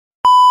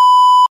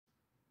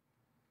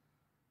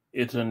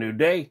It's a new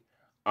day.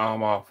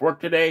 I'm off work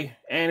today,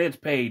 and it's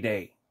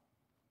payday.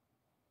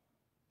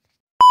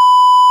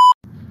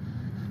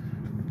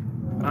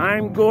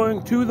 I'm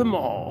going to the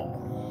mall.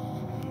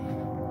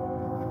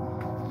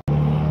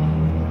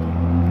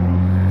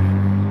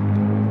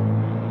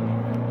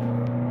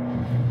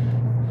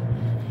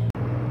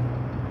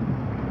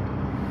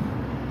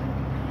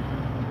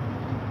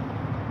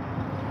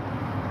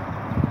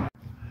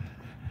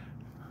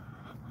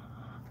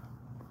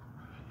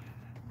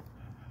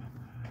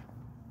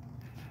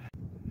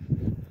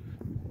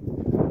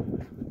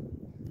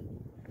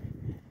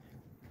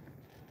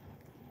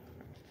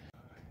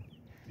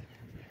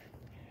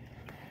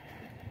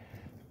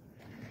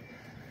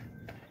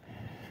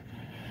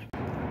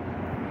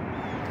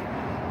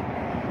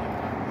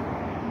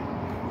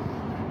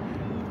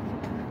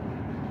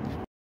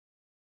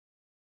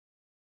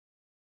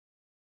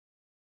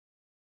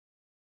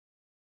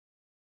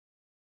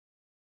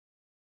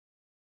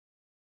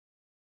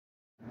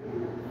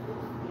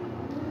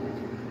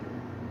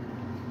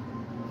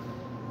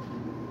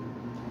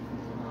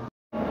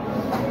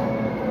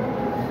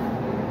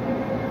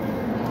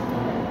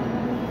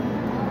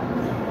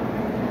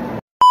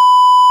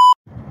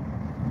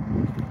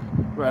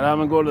 Right, I'm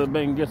gonna go to the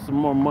bank and get some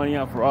more money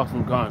out for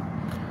AwesomeCon.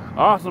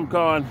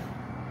 AwesomeCon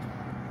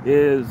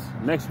is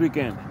next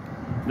weekend.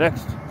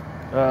 Next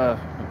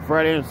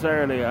Friday and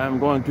Saturday, I'm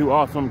going to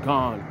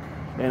AwesomeCon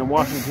in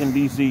Washington,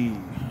 D.C.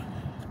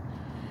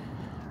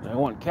 I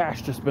want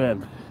cash to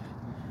spend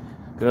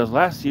because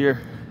last year,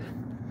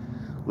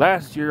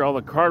 all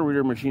the card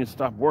reader machines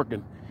stopped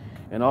working,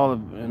 and all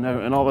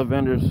the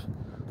vendors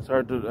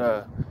started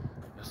to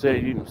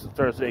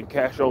started saying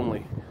cash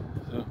only.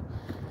 So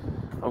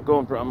I'm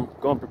going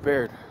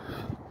prepared.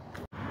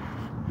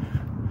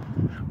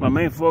 My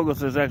main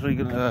focus is actually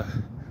gonna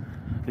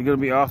be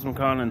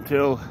AwesomeCon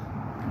until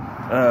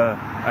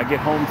I get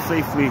home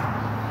safely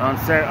on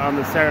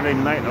the Saturday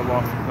night of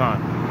AwesomeCon,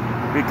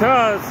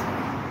 because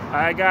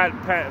I got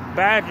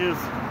badges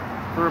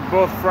for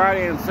both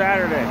Friday and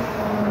Saturday,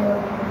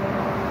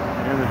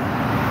 and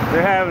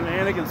they're having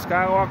Anakin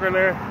Skywalker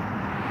there,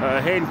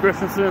 Hayden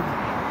Christensen,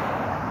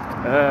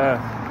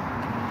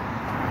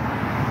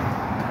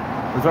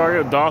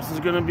 Rosario Dawson's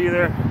gonna be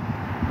there.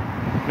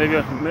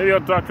 Maybe I'll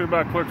talk to her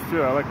about Clerks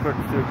 2. I like Clerks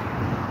 2.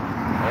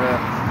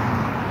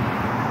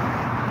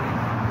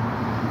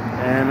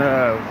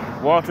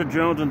 And Walter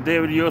Jones and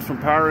David Yost from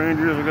Power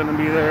Rangers are gonna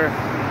be there.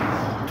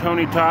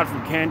 Tony Todd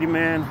from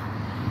Candyman.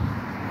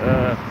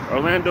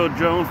 Orlando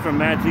Jones from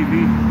Mad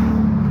TV.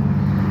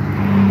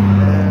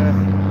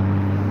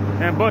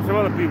 And a bunch of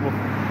other people.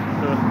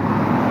 So,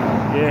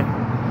 yeah.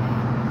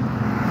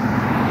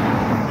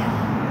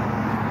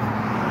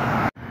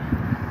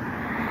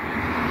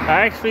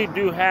 I actually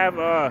do have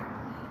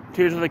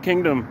Tears of the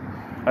Kingdom.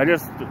 I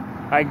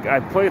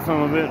played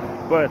some of it,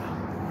 but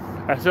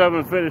I still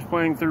haven't finished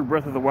playing through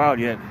Breath of the Wild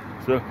yet.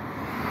 So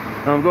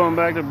I'm going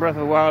back to Breath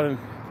of the Wild and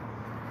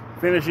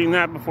finishing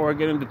that before I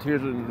get into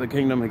Tears of the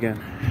Kingdom again.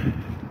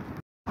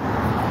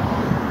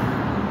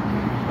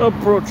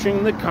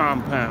 Approaching the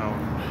compound.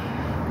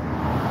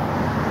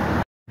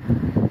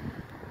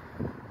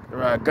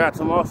 Alright, got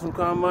some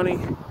AwesomeCon money,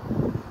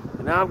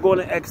 and now I'm going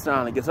to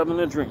Exxon to get something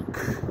to drink.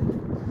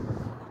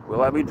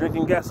 Will I be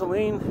drinking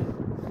gasoline?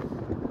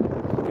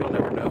 You'll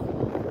never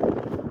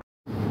know.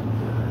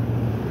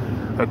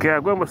 Okay,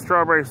 I'm going with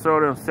strawberry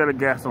soda instead of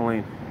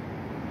gasoline.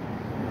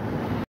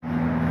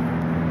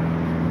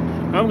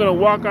 I'm gonna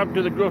walk up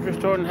to the grocery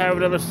store and have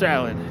another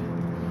salad.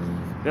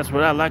 That's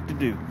what I like to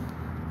do.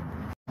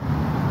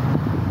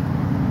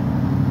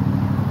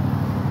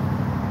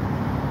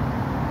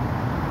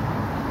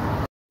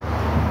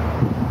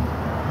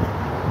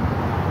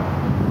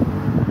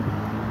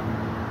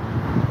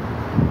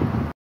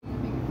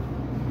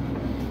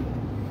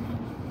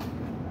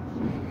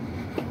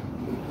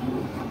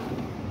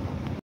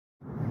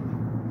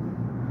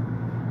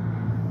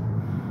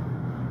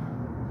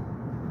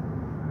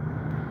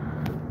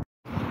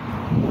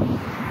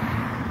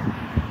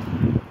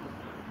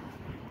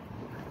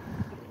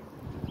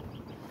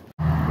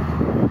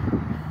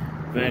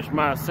 Finish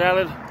my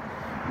salad,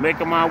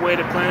 making my way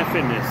to Planet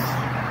Fitness.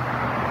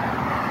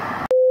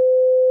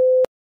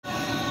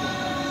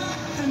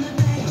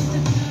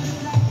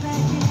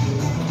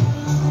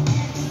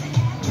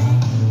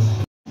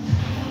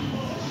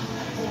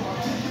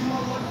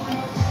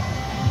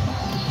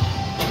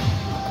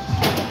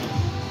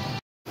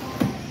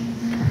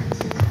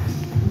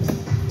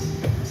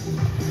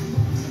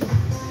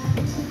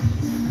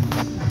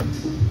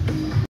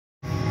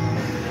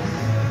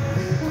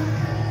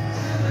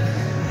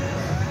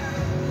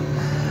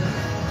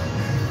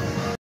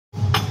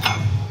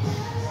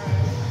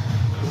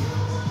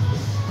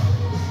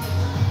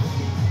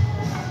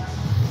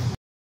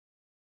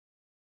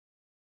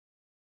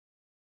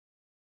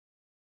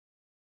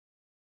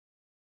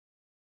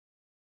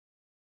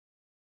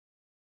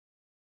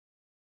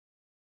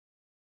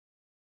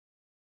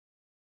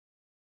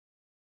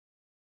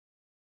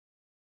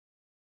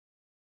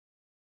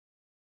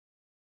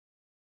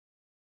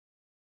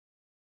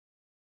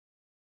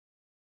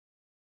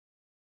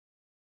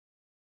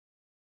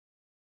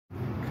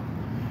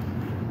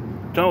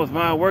 done with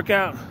my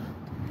workout,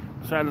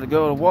 decided to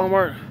go to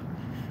Walmart,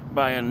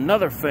 buy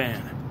another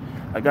fan.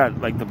 I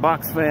got like the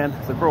box fan,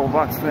 the purple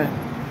box fan,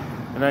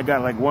 and I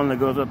got like one that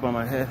goes up on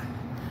my head.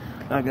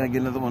 I'm gonna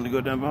get another one to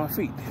go down by my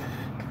feet.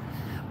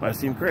 Might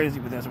seem crazy,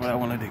 but that's what I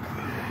want to do.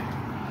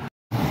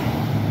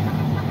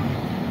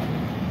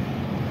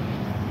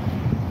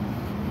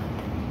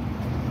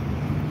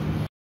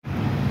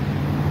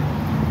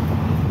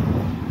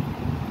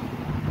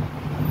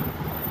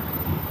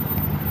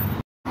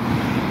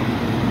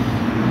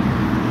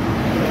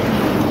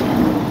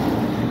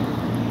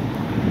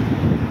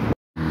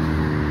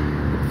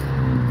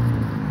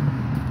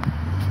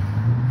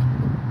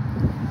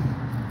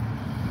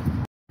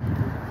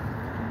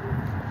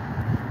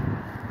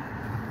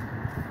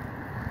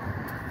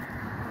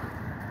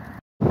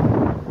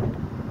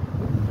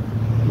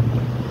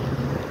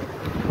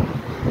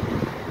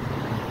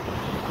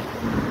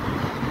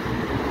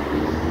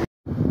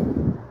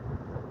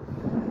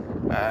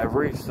 I've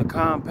reached the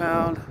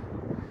compound.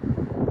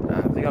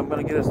 I think I'm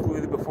gonna get a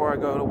smoothie before I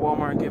go to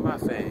Walmart and get my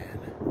fan.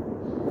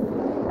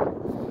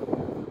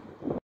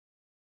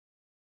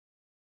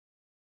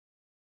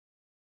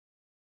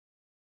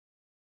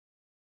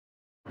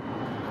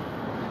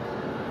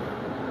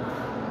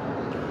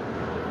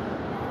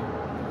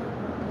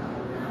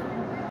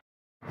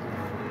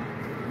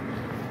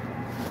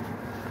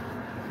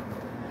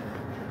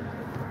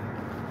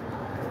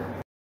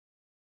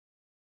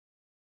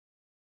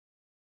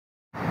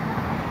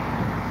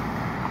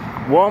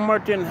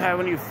 Walmart didn't have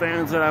any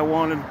fans that I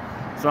wanted,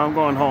 so I'm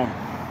going home.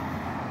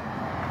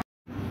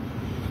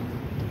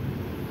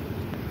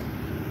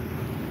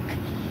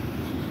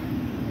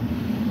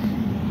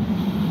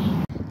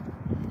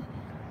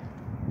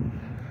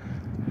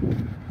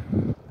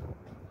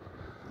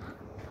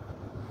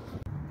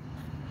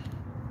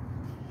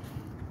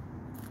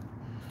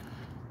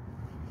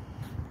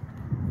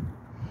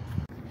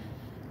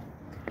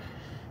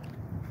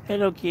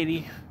 Hello,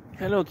 kitty.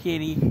 Hello,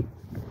 kitty.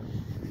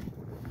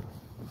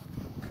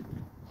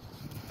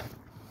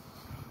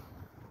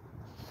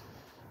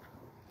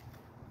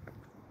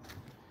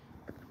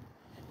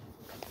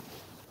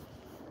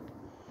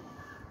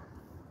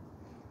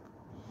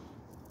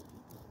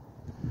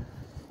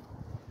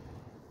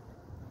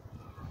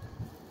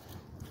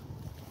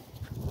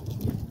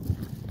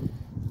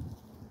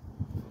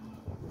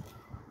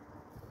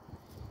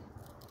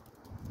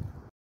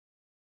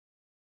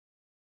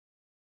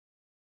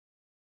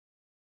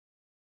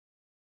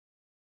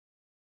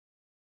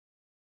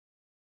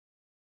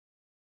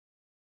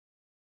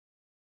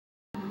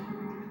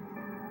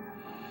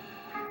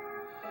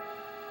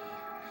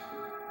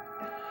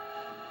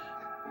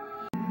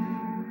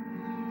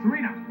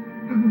 Serena!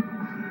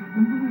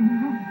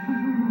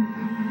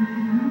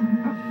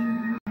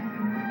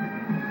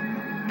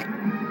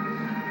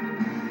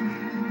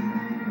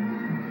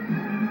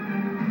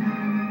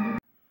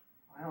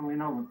 I only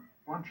know that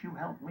once you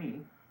help me,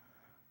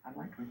 I'd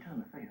like to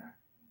return the favor.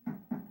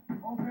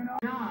 Open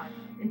up! God,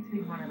 it's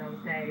been one of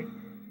those days.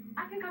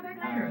 I can come back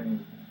later.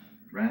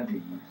 Rather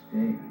you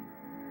stay.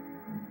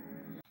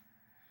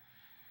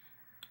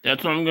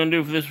 That's what I'm gonna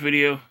do for this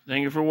video.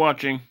 Thank you for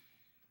watching.